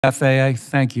FAA.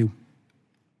 Thank you.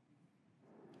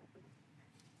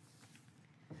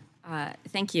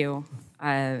 Thank you,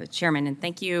 Chairman, and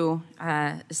thank you,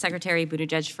 Secretary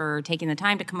Buttigieg, for taking the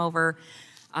time to come over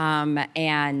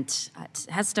and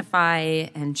testify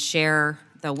and share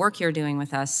the work you're doing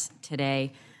with us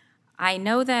today. I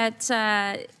know that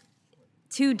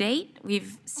to date,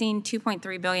 we've seen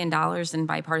 $2.3 billion in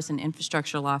bipartisan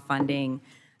infrastructure law funding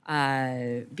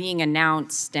being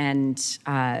announced, and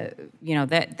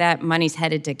that money's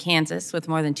headed to Kansas with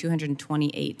more than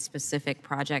 228 specific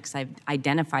projects I've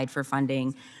identified for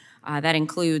funding. That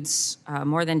includes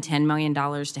more than $10 million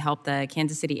to help the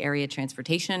Kansas City Area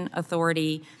Transportation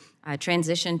Authority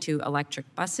transition to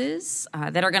electric buses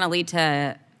that are going to lead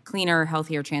to cleaner,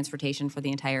 healthier transportation for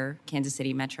the entire Kansas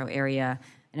City metro area.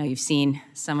 I know you've seen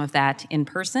some of that in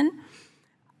person.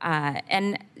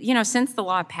 And since the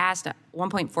law passed,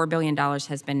 $1.4 billion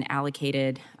has been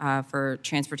allocated for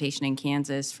transportation in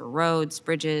Kansas for roads,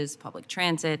 bridges, public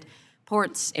transit,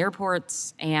 ports,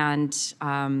 airports, and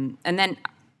then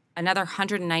another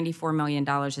 $194 million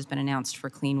has been announced for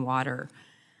clean water.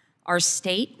 Our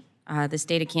state, the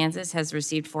state of Kansas, has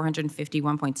received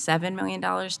 $451.7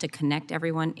 million to connect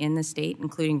everyone in the state,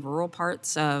 including rural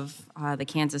parts of the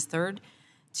Kansas Third,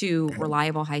 to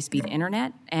reliable high-speed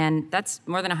internet, and that's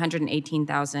more than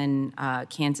 118,000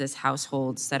 Kansas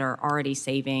households that are already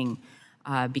saving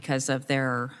because of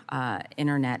their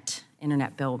internet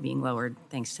bill being lowered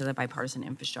thanks to the bipartisan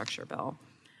infrastructure bill.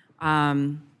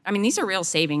 These are real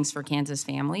savings for Kansas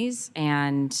families,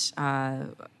 and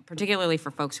particularly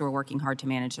for folks who are working hard to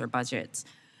manage their budgets.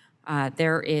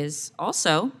 There is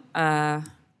also a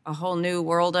whole new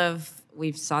world of,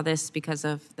 we saw this because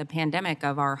of the pandemic,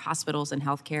 of our hospitals and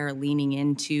healthcare leaning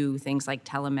into things like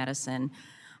telemedicine,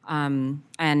 and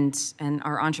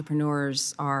our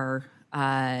entrepreneurs are,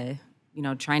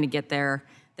 trying to get their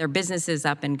businesses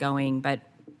up and going. But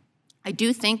I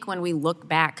do think when we look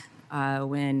back,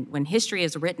 when history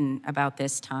is written about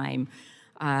this time,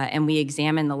 and we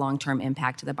examine the long-term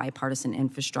impact of the bipartisan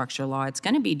infrastructure law, it's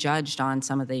going to be judged on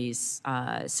some of these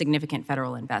significant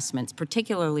federal investments,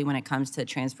 particularly when it comes to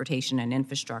transportation and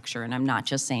infrastructure. And I'm not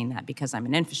just saying that because I'm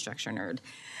an infrastructure nerd.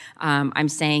 I'm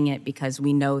saying it because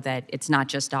we know that it's not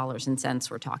just dollars and cents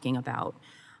we're talking about.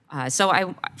 So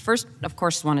I first, of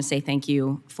course, want to say thank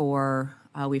you for,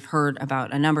 we've heard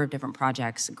about a number of different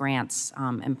projects, grants,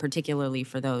 and particularly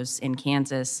for those in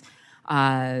Kansas,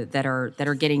 that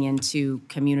are getting into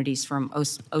communities from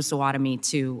Osawatomie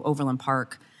to Overland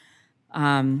Park.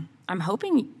 I'm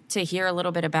hoping to hear a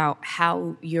little bit about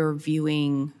how you're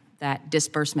viewing that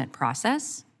disbursement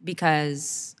process,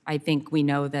 because I think we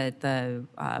know that the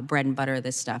bread and butter of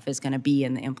this stuff is going to be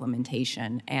in the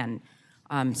implementation, and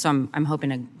so I'm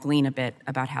hoping to glean a bit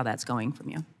about how that's going from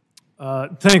you.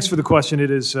 Thanks for the question. It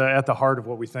is at the heart of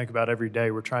what we think about every day.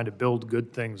 We're trying to build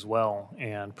good things well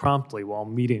and promptly while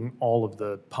meeting all of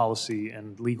the policy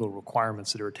and legal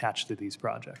requirements that are attached to these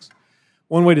projects.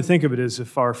 One way to think of it is,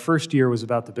 if our first year was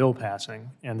about the bill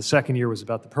passing and the second year was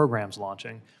about the programs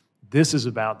launching, this is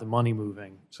about the money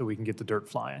moving so we can get the dirt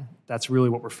flying. That's really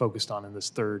what we're focused on in this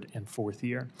third and fourth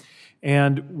year.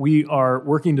 And we are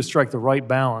working to strike the right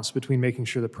balance between making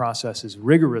sure the process is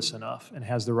rigorous enough and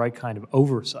has the right kind of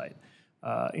oversight,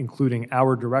 including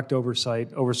our direct oversight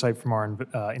from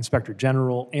our Inspector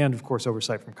General, and of course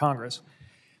oversight from Congress.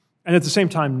 And at the same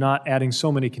time, not adding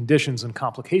so many conditions and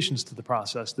complications to the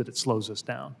process that it slows us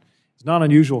down. It's not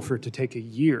unusual for it to take a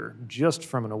year just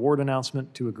from an award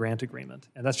announcement to a grant agreement,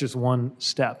 and that's just one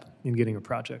step in getting a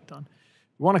project done.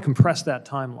 We want to compress that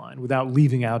timeline without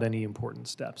leaving out any important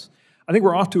steps. I think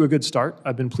we're off to a good start.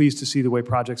 I've been pleased to see the way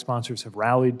project sponsors have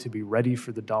rallied to be ready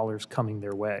for the dollars coming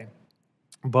their way.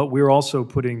 But we're also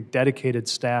putting dedicated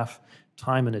staff,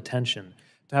 time, and attention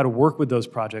to how to work with those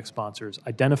project sponsors,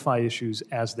 identify issues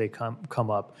as they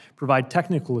come up, provide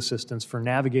technical assistance for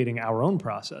navigating our own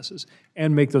processes,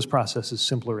 and make those processes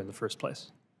simpler in the first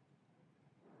place.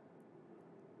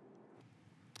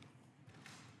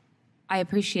 I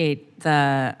appreciate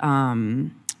the,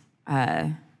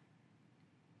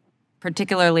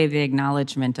 particularly the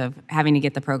acknowledgement of having to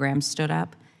get the program stood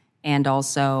up, and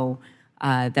also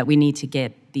that we need to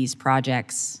get these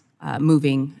projects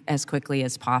moving as quickly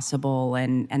as possible,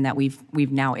 and that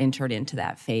we've now entered into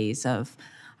that phase of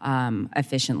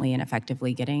efficiently and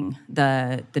effectively getting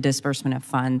the disbursement of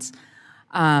funds.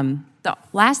 The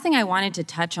last thing I wanted to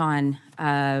touch on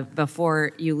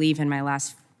before you leave in my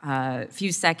last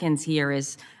few seconds here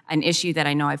is an issue that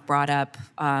I know I've brought up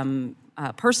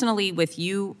personally with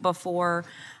you before,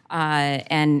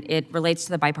 and it relates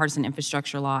to the bipartisan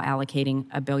infrastructure law allocating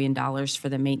 $1 billion for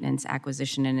the maintenance,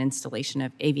 acquisition, and installation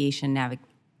of aviation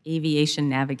aviation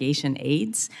navigation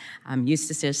aids. I'm used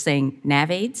to just saying nav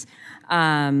aids.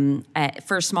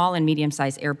 For small and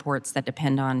medium-sized airports that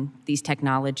depend on these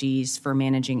technologies for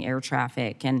managing air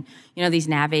traffic. And, these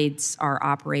nav aids are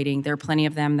operating, there are plenty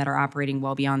of them that are operating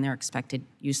well beyond their expected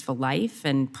useful life,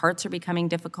 and parts are becoming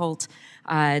difficult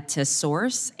to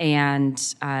source,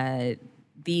 and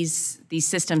these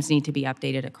systems need to be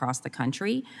updated across the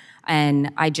country.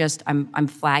 And I'm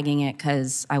flagging it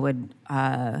because I would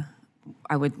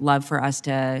love for us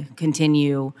to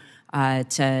continue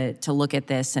to look at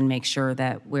this and make sure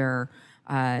that we're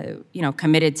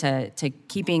committed to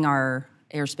keeping our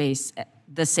airspace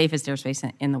the safest airspace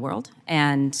in the world,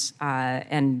 and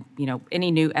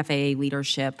any new FAA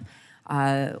leadership,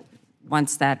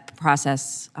 once that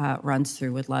process runs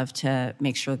through, would love to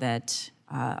make sure that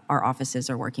our offices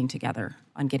are working together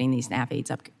on getting these nav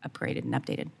aids upgraded and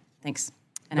updated. Thanks.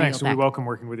 And Thanks. I yield back. We welcome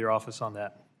working with your office on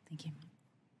that. Thank you.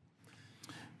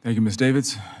 Thank you, Ms.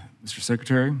 Davids. Mr.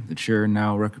 Secretary, the chair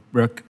now